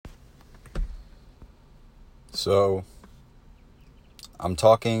So, I'm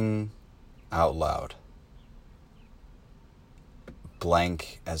talking out loud.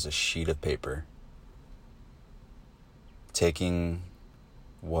 Blank as a sheet of paper. Taking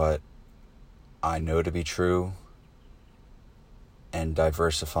what I know to be true and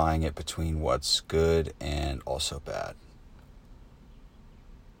diversifying it between what's good and also bad.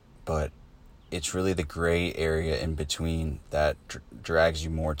 But it's really the gray area in between that drags you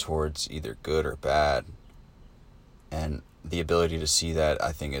more towards either good or bad. And the ability to see that,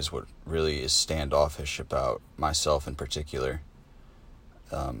 I think, is what really is standoffish about myself in particular.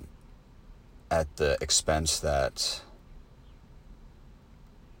 At the expense that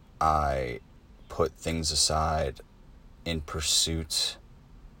I put things aside in pursuit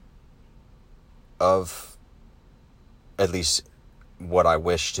of at least what I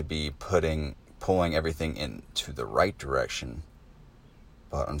wish to be pulling everything into the right direction.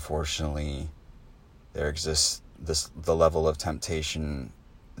 But unfortunately, there exists the level of temptation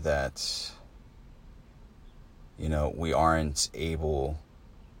that, we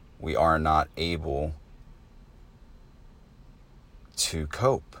are not able to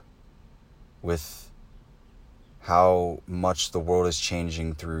cope with how much the world is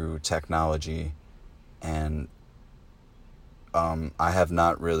changing through technology. And I have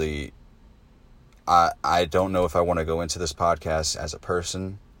not really, I don't know if I want to go into this podcast as a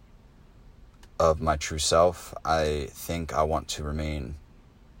person of my true self. I think I want to remain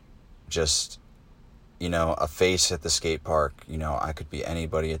just, a face at the skate park. I could be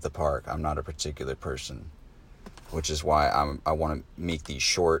anybody at the park. I'm not a particular person, which is why I want to make these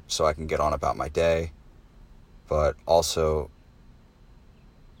short so I can get on about my day, but also,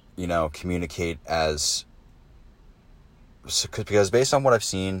 communicate because based on what I've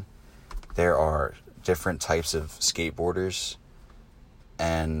seen, there are different types of skateboarders,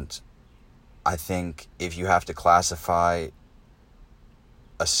 and I think if you have to classify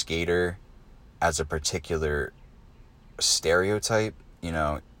a skater as a particular stereotype,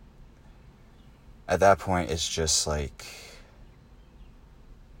 at that point it's just like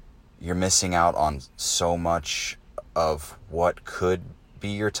you're missing out on so much of what could be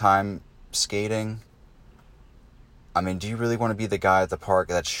your time skating. I mean, do you really want to be the guy at the park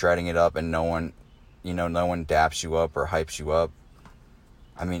that's shredding it up and no one daps you up or hypes you up?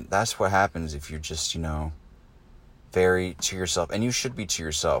 I mean, that's what happens if you're just, very to yourself. And you should be to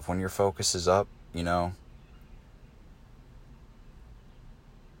yourself. When your focus is up, you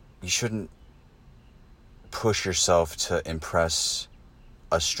shouldn't push yourself to impress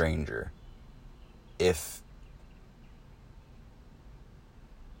a stranger.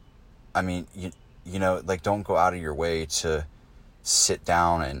 Don't go out of your way to sit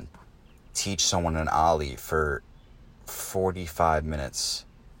down and teach someone an ollie for 45 minutes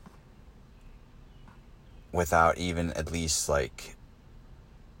without even at least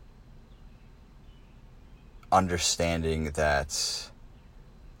understanding that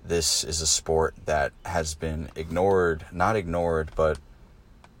this is a sport that has been not ignored, but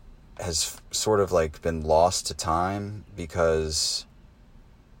has sort of been lost to time because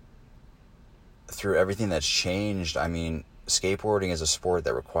through everything that's changed. I mean, skateboarding is a sport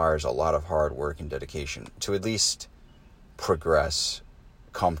that requires a lot of hard work and dedication to at least progress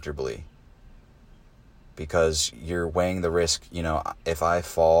comfortably, because you're weighing the risk. If I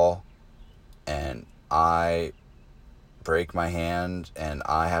fall and I break my hand and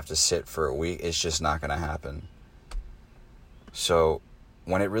I have to sit for a week, it's just not going to happen. So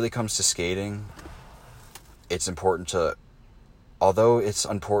when it really comes to skating, although it's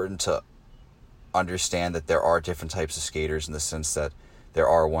important to understand that there are different types of skaters, in the sense that there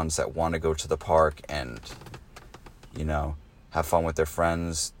are ones that want to go to the park and, have fun with their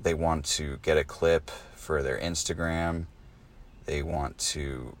friends. They want to get a clip for their Instagram. They want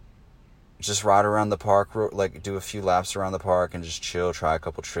to just ride around the park, do a few laps around the park and just chill, try a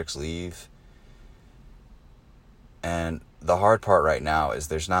couple tricks, leave. And the hard part right now is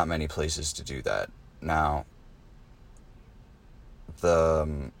there's not many places to do that. Now,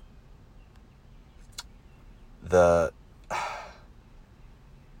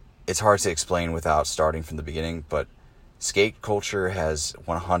 it's hard to explain without starting from the beginning, but skate culture has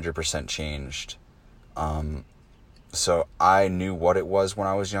 100% changed. So I knew what it was when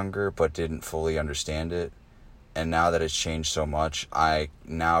I was younger, but didn't fully understand it. And now that it's changed so much, I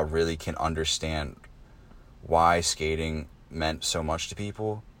now really can understand why skating meant so much to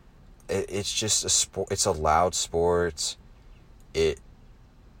people. It's just a sport. It's a loud sport. It's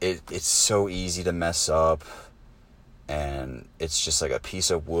so easy to mess up. And it's just like a piece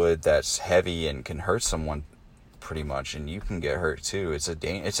of wood that's heavy and can hurt someone pretty much, and you can get hurt too. It's a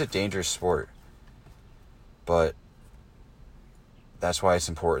dangerous sport. But that's why it's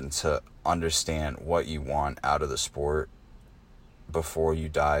important to understand what you want out of the sport before you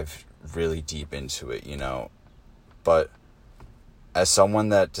dive really deep into it, you know. But as someone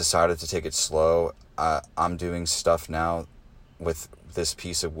that decided to take it slow, I'm doing stuff now with this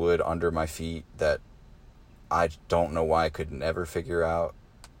piece of wood under my feet that I don't know why I could never figure out.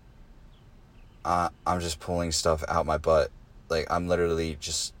 I'm just pulling stuff out my butt. Like, I'm literally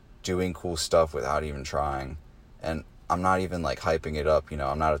just doing cool stuff without even trying. And I'm not even, like, hyping it up, you know.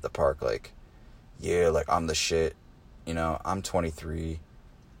 I'm not at the park, like, yeah, like, I'm the shit. You know, I'm 23.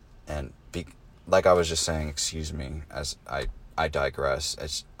 And, like I was just saying, excuse me, as I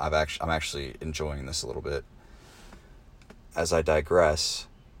digress. I'm actually enjoying this a little bit. As I digress,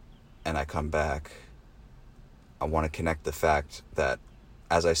 and I come back, I want to connect the fact that,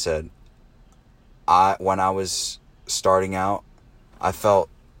 as I said, when I was starting out, I felt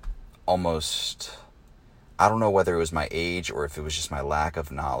almost, I don't know whether it was my age or if it was just my lack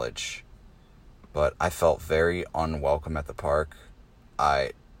of knowledge, but I felt very unwelcome at the park.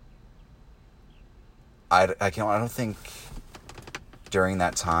 I don't think during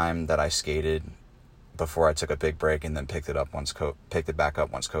that time that I skated before I took a big break and then picked it back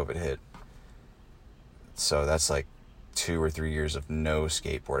up once COVID hit. So that's like 2 or 3 years of no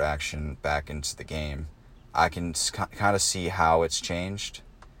skateboard action back into the game. I can kind of see how it's changed.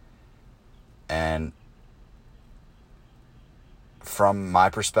 And from my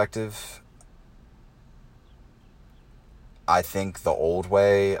perspective, I think the old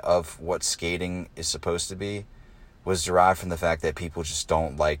way of what skating is supposed to be was derived from the fact that people just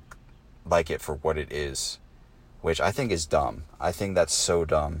don't like it for what it is, which I think is dumb. I think that's so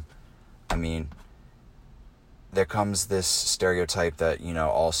dumb. I mean, there comes this stereotype that, you know,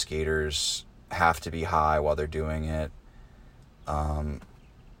 all skaters have to be high while they're doing it.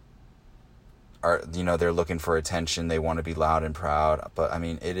 Or, you know, they're looking for attention. They want to be loud and proud. But I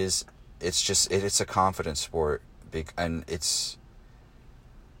mean, it's a confidence sport. And it's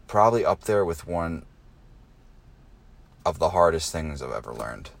probably up there with one of the hardest things I've ever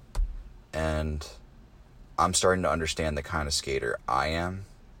learned. And I'm starting to understand the kind of skater I am.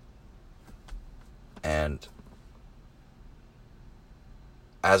 And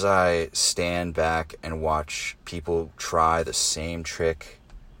as I stand back and watch people try the same trick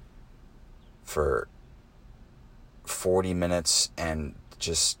for 40 minutes and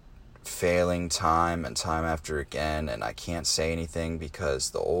just failing time and time after again, and I can't say anything because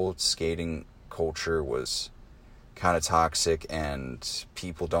the old skating culture was kind of toxic and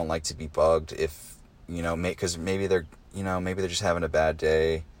people don't like to be bugged if, you know, because maybe they're just having a bad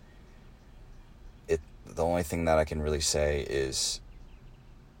day. The only thing that I can really say is,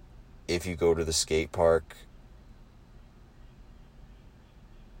 if you go to the skate park,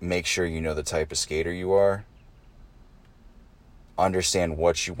 make sure you know the type of skater you are. Understand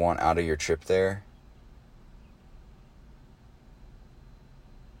what you want out of your trip there.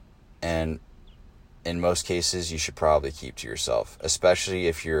 And in most cases, you should probably keep to yourself, especially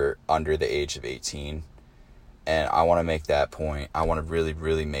if you're under the age of 18. And I want to make that point. I want to really,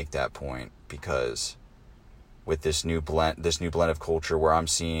 really make that point, because with this new blend of culture where I'm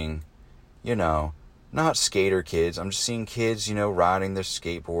seeing, you know, not skater kids. I'm just seeing kids, you know, riding their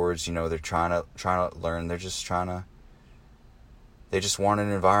skateboards. You know, they're trying to learn. They just want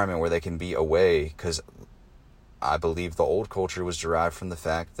an environment where they can be away. Because I believe the old culture was derived from the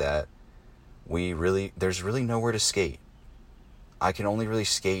fact that there's really nowhere to skate. I can only really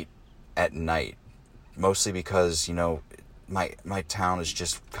skate at night, mostly because, you know, my town is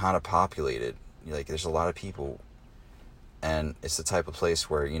just kind of populated. Like, there's a lot of people, and it's the type of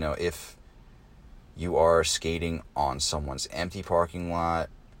place where, you know, if you are skating on someone's empty parking lot,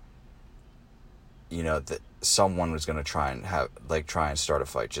 you know, that someone was going to try and start a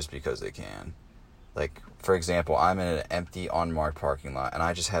fight just because they can. Like, for example, I'm in an empty, unmarked parking lot, and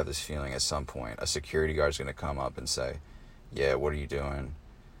I just have this feeling at some point a security guard's going to come up and say, yeah, what are you doing?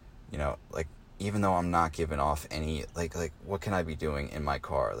 You know, like, even though I'm not giving off any, like, what can I be doing in my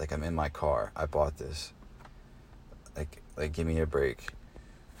car? Like, I'm in my car. I bought this. Like, give me a break.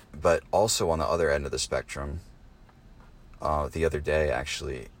 But also on the other end of the spectrum, the other day,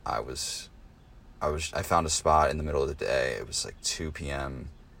 actually, I found a spot in the middle of the day. It was like 2 p.m.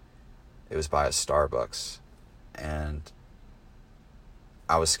 It was by a Starbucks, and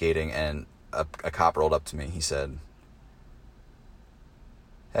I was skating, and a cop rolled up to me. He said,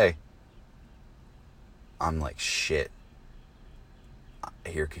 hey. I'm like, shit.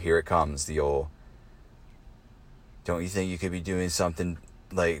 Here it comes, the old, don't you think you could be doing something,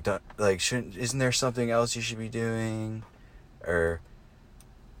 isn't there something else you should be doing? Or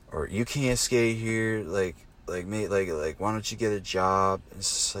you can't skate here, like, like, mate, like, why don't you get a job? It's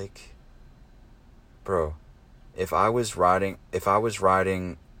just like, bro, if I was riding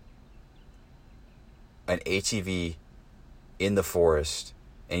an ATV in the forest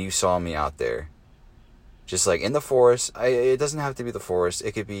and you saw me out there, just like in the forest, it doesn't have to be the forest.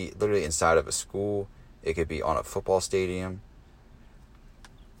 It could be literally inside of a school. It could be on a football stadium.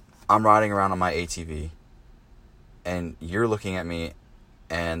 I'm riding around on my ATV and you're looking at me,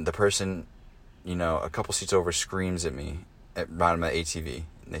 and the person, a couple seats over screams at me at riding my ATV,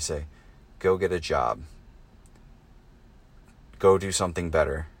 and they say, go get a job. Go do something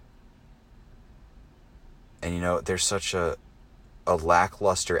better. And there's such a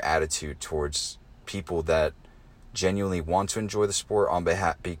lackluster attitude towards people that genuinely want to enjoy the sport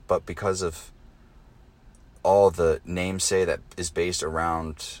but because of all the namesay that is based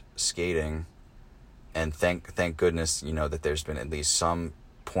around skating, and thank goodness, that there's been at least some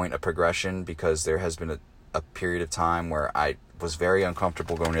point of progression, because there has been a period of time where I was very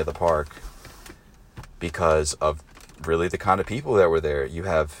uncomfortable going to the park because of really the kind of people that were there. You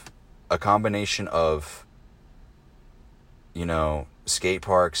have a combination of, skate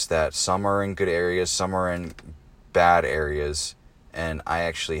parks that some are in good areas, some are in bad areas, and I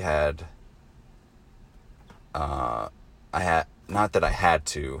actually had, not that I had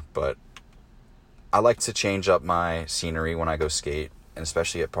to, but I like to change up my scenery when I go skate, and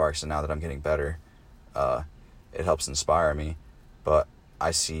especially at parks, and now that I'm getting better, it helps inspire me. But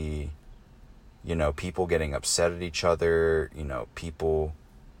I see, people getting upset at each other, people,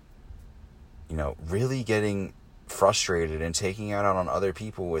 really getting frustrated and taking it out on other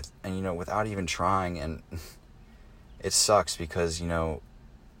people without even trying. And it sucks because,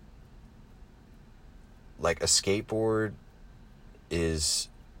 like, a skateboard is,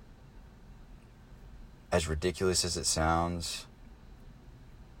 as ridiculous as it sounds,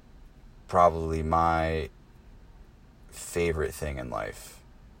 probably my favorite thing in life.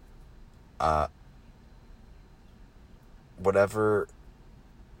 Whatever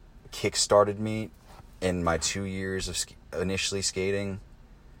kickstarted me in my 2 years of initially skating,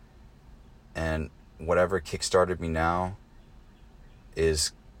 and whatever kickstarted me now,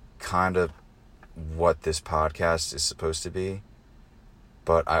 is kind of what this podcast is supposed to be.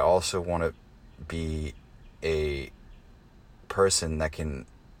 But I also want to be a person that can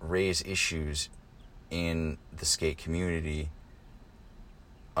raise issues in the skate community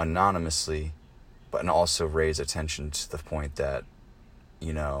anonymously, and also raise attention to the point that,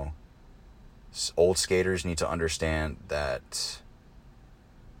 old skaters need to understand that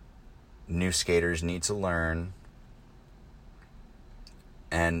new skaters need to learn,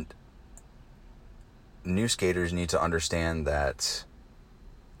 and new skaters need to understand that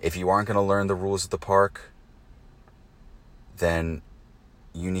if you aren't going to learn the rules of the park, then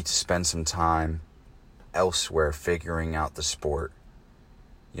you need to spend some time elsewhere figuring out the sport.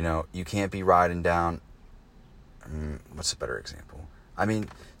 You can't be riding down... what's a better example? I mean,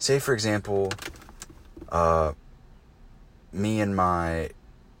 say for example, me and my,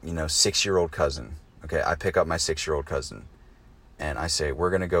 6-year-old cousin. Okay, I pick up my 6-year-old cousin, and I say,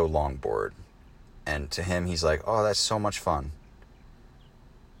 we're going to go longboard. And to him, he's like, oh, that's so much fun.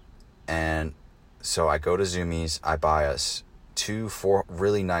 And so I go to Zumiez, I buy us 2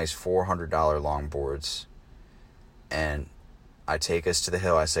 really nice $400 longboards, and I take us to the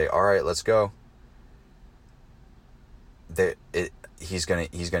hill. I say, all right, let's go. He's gonna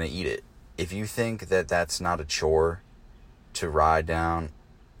eat it. If you think that that's not a chore to ride down,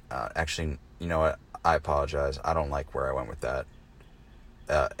 actually, you know what? I apologize. I don't like where I went with that.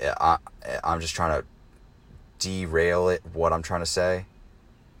 I'm just trying to derail it, what I'm trying to say,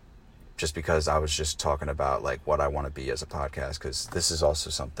 just because I was just talking about like what I want to be as a podcast, because this is also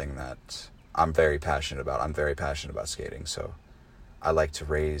something that I'm very passionate about. I'm very passionate about skating, so I like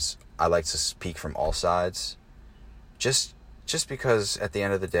to speak from all sides, just because at the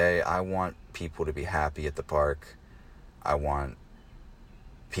end of the day, I want people to be happy at the park. I want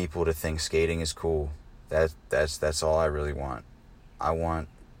people to think skating is cool. That's all I really want. I want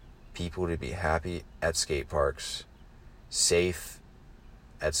people to be happy at skate parks, safe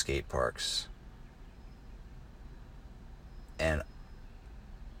at skate parks, and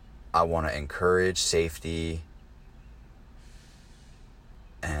I want to encourage safety.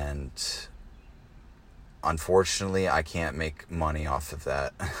 And unfortunately, I can't make money off of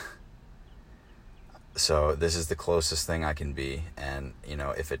that. So this is the closest thing I can be. And,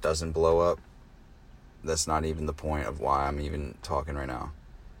 if it doesn't blow up, that's not even the point of why I'm even talking right now.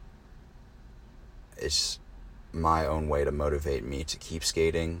 It's my own way to motivate me to keep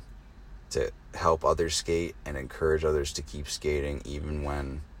skating, to help others skate, and encourage others to keep skating, even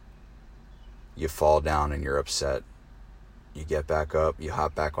when, you fall down and you're upset. You get back up, you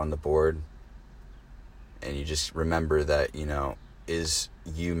hop back on the board, and you just remember that, is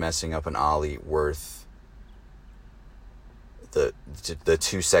you messing up an ollie worth the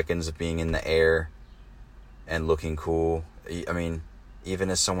 2 seconds of being in the air and looking cool? I mean, even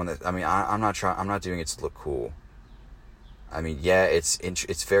as someone that, I'm not doing it to look cool. Yeah,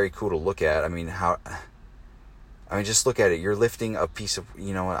 it's very cool to look at. Just look at it. You're lifting a piece of,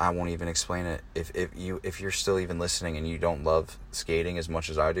 I won't even explain it. If you're still even listening and you don't love skating as much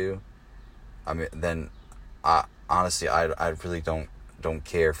as I do, then I honestly, I really don't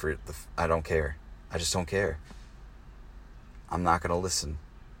care I don't care. I just don't care. I'm not going to listen.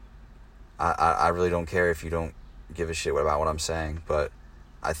 I really don't care if you don't give a shit about what I'm saying, but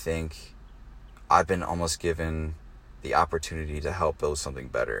I think I've been almost given the opportunity to help build something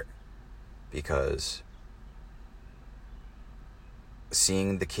better, because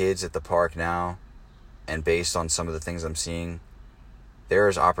seeing the kids at the park now, and based on some of the things I'm seeing,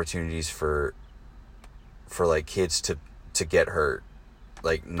 there's opportunities for like kids to get hurt,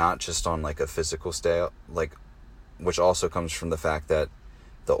 like not just on like a physical scale, like, which also comes from the fact that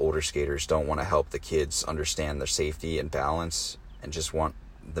the older skaters don't want to help the kids understand their safety and balance and just want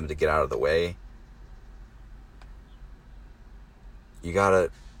them to get out of the way. You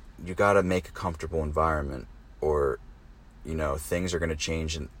gotta make a comfortable environment, or things are going to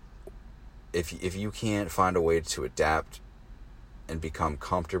change. And if you can't find a way to adapt and become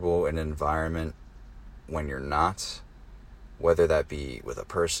comfortable in an environment when you're not, whether that be with a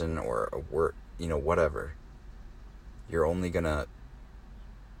person or a work, whatever, you're only going to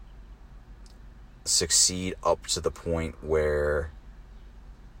succeed up to the point where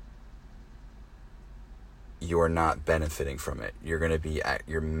you're not benefiting from it. You're going to be at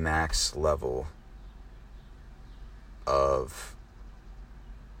your max level of...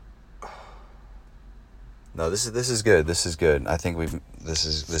 No, this is good. This is good. I think this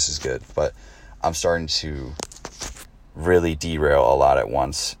is good. But I'm starting to really derail a lot at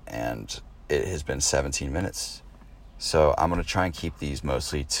once, and it has been 17 minutes. So I'm going to try and keep these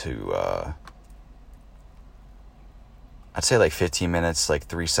mostly to, I'd say like 15 minutes, like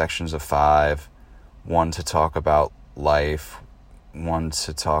 3 sections of 5. One to talk about life, one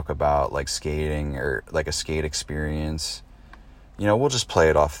to talk about like skating or like a skate experience. We'll just play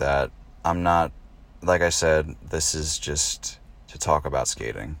it off that. I'm not, like I said, this is just to talk about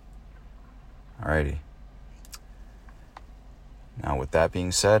skating. Alrighty. Now, with that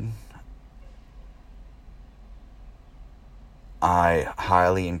being said, I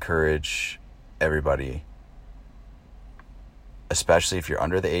highly encourage everybody, especially if you're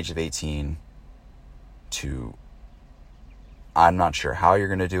under the age of 18, I'm not sure how you're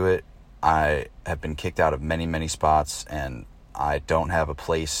going to do it. I have been kicked out of many, many spots, and I don't have a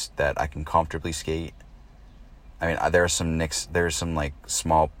place that I can comfortably skate. There are some like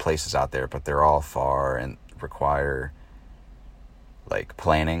small places out there, but they're all far and require like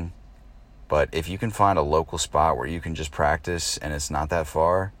planning. But if you can find a local spot where you can just practice and it's not that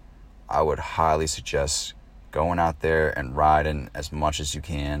far, I would highly suggest going out there and riding as much as you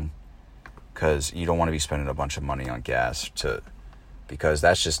can, because you don't want to be spending a bunch of money on gas because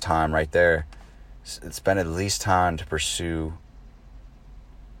that's just time right there. Spend at least time to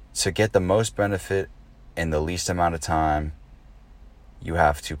get the most benefit in the least amount of time. You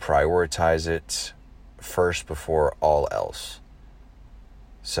have to prioritize it first before all else.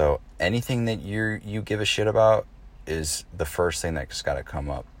 So anything that you give a shit about is the first thing that's got to come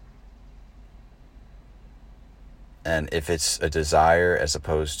up. And if it's a desire as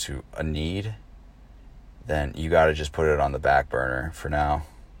opposed to a need, then you got to just put it on the back burner for now.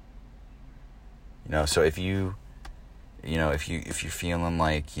 So if you're feeling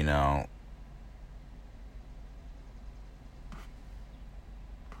like, I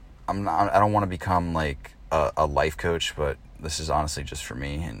don't want to become like a life coach, but this is honestly just for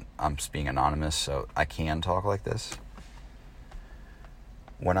me, and I'm just being anonymous, so I can talk like this.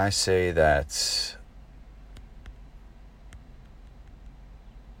 When I say that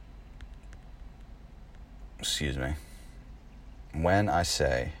when I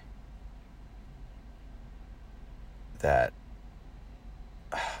say that,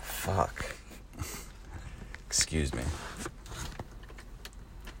 excuse me.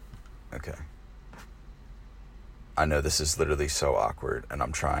 Okay. I know this is literally so awkward, and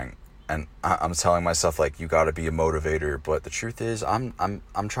I'm trying, and I'm telling myself like, you got to be a motivator, but the truth is I'm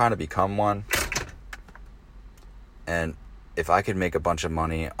trying to become one. And if I could make a bunch of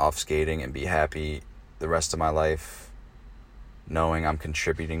money off skating and be happy the rest of my life, knowing I'm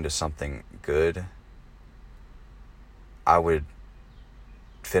contributing to something good, I would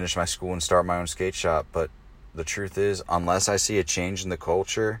finish my school and start my own skate shop. But the truth is, unless I see a change in the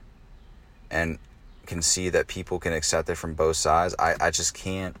culture and can see that people can accept it from both sides, I just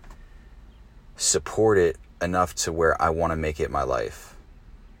can't support it enough to where I want to make it my life.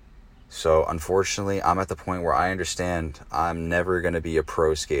 So unfortunately, I'm at the point where I understand I'm never going to be a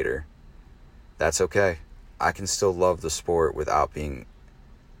pro skater. That's okay. I can still love the sport without being,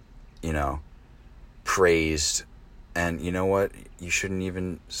 praised. And you know what? You shouldn't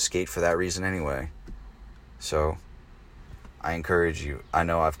even skate for that reason anyway. So I encourage you. I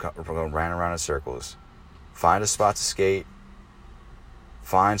know we're ran around in circles. Find a spot to skate.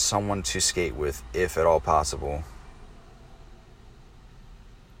 Find someone to skate with, if at all possible.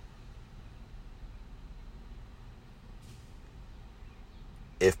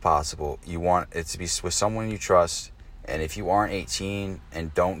 If possible, you want it to be with someone you trust. And if you aren't 18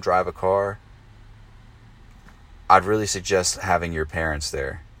 and don't drive a car, I'd really suggest having your parents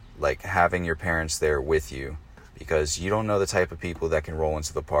there. Like, having your parents there with you. Because you don't know the type of people that can roll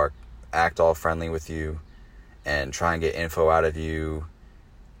into the park, act all friendly with you, and try and get info out of you.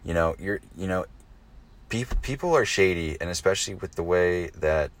 People are shady, and especially with the way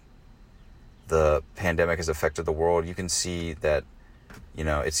that the pandemic has affected the world, you can see that,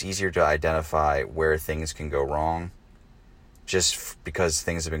 it's easier to identify where things can go wrong, just because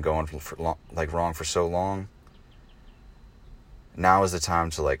things have been going wrong for so long. Now is the time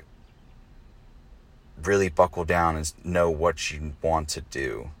to really buckle down and know what you want to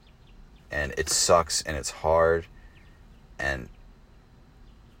do. And it sucks and it's hard, and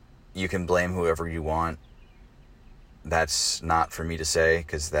you can blame whoever you want. That's not for me to say,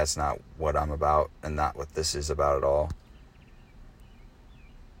 because that's not what I'm about and not what this is about at all.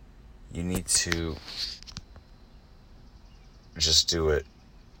 You need to just do it.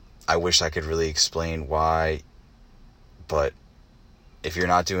 I wish I could really explain why, but if you're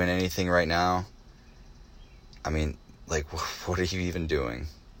not doing anything right now, what are you even doing?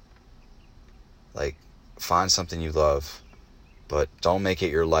 Find something you love, but don't make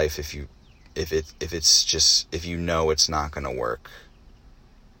it your life if you know it's not going to work.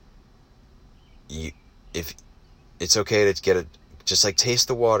 If it's okay to get just taste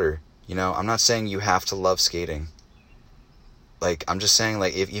the water. I'm not saying you have to love skating. I'm just saying,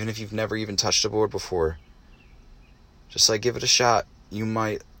 even if you've never even touched a board before, just give it a shot. You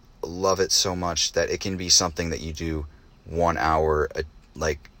might love it so much that it can be something that you do 1 hour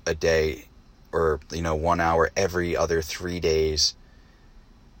a day, or 1 hour every other 3 days,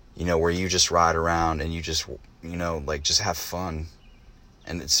 where you just ride around and you just just have fun.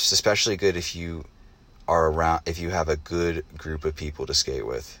 And it's especially good if you have a good group of people to skate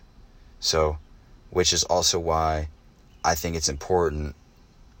with. So, which is also why I think it's important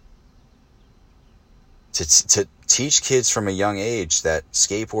to teach kids from a young age that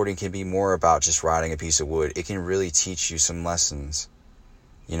skateboarding can be more about just riding a piece of wood. It can really teach you some lessons,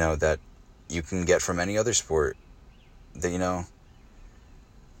 that you can get from any other sport. That,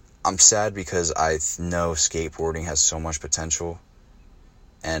 I'm sad because I know skateboarding has so much potential,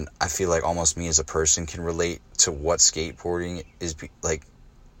 and I feel like almost me as a person can relate to what skateboarding is like.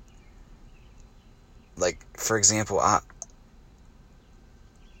 For example,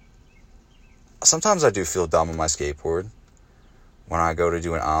 sometimes I do feel dumb on my skateboard when I go to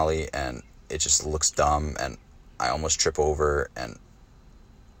do an ollie and it just looks dumb and I almost trip over, and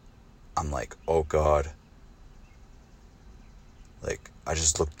I'm like, oh God. I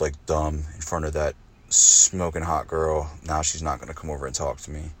just looked dumb in front of that smoking hot girl. Now she's not going to come over and talk to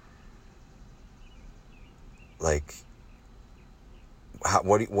me.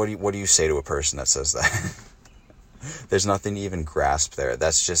 What do you say to a person that says that? There's nothing to even grasp there.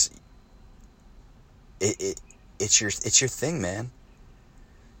 That's just it's your thing, man.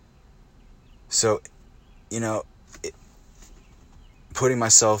 So, putting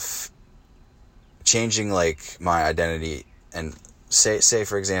myself, changing my identity, and say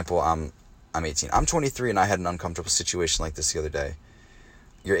for example I'm 18. I'm 23 and I had an uncomfortable situation like this the other day.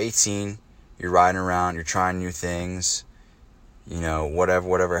 You're 18, you're riding around, you're trying new things.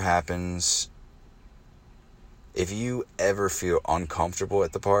 Whatever happens, if you ever feel uncomfortable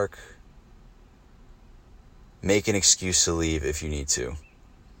at the park, make an excuse to leave if you need to.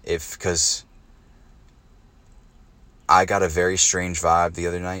 Because I got a very strange vibe the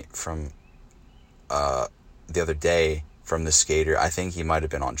other day from the skater. I think he might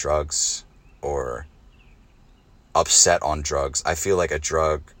have been on drugs or upset on drugs. I feel like a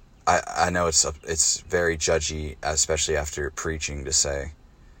drug. I know it's very judgy, especially after preaching, to say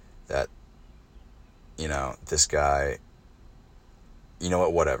that, this guy,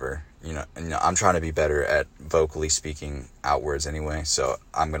 whatever. I'm trying to be better at vocally speaking outwards anyway, so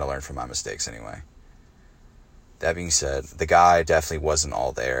I'm going to learn from my mistakes anyway. That being said, the guy definitely wasn't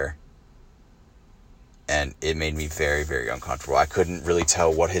all there, and it made me very, very uncomfortable. I couldn't really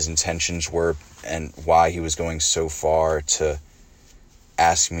tell what his intentions were and why he was going so far to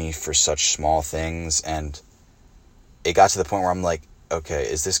ask me for such small things, and it got to the point where I'm like, okay,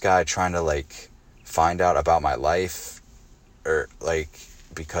 is this guy trying to, like, find out about my life, or, like,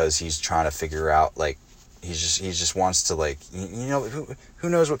 because he's trying to figure out, like, he just wants to, like, who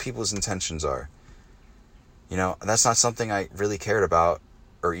knows what people's intentions are. That's not something I really cared about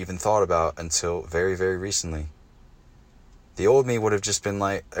or even thought about until very, very recently. The old me would have just been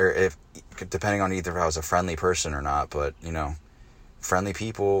like, or if, depending on either if I was a friendly person or not, but, friendly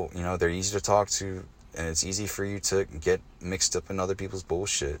people, they're easy to talk to, and it's easy for you to get mixed up in other people's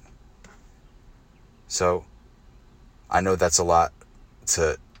bullshit. So, I know that's a lot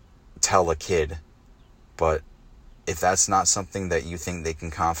to tell a kid, but if that's not something that you think they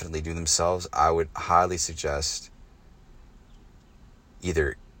can confidently do themselves, I would highly suggest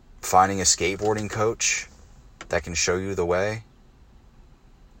either finding a skateboarding coach that can show you the way,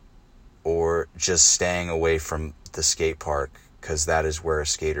 or just staying away from the skate park, because that is where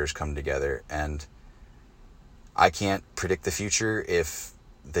skaters come together. And I can't predict the future if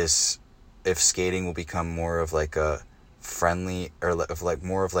skating will become more of like a friendly, or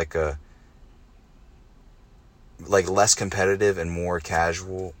more of like a less competitive and more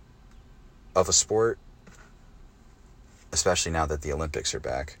casual of a sport, especially now that the Olympics are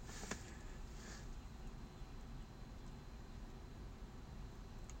back.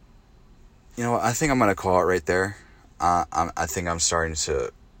 I think I'm going to call it right there. I think I'm starting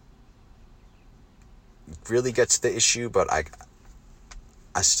to really get to the issue, but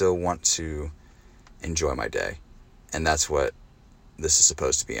I still want to enjoy my day. And that's what this is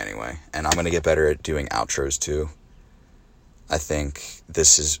supposed to be anyway. And I'm going to get better at doing outros too. I think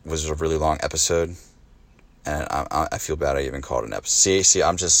this was a really long episode, and I feel bad I even called it an episode. See,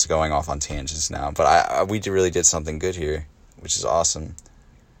 I'm just going off on tangents now, but we really did something good here, which is awesome.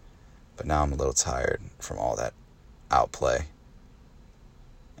 But now I'm a little tired from all that outplay.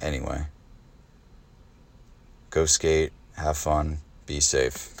 Anyway, go skate, have fun, be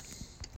safe.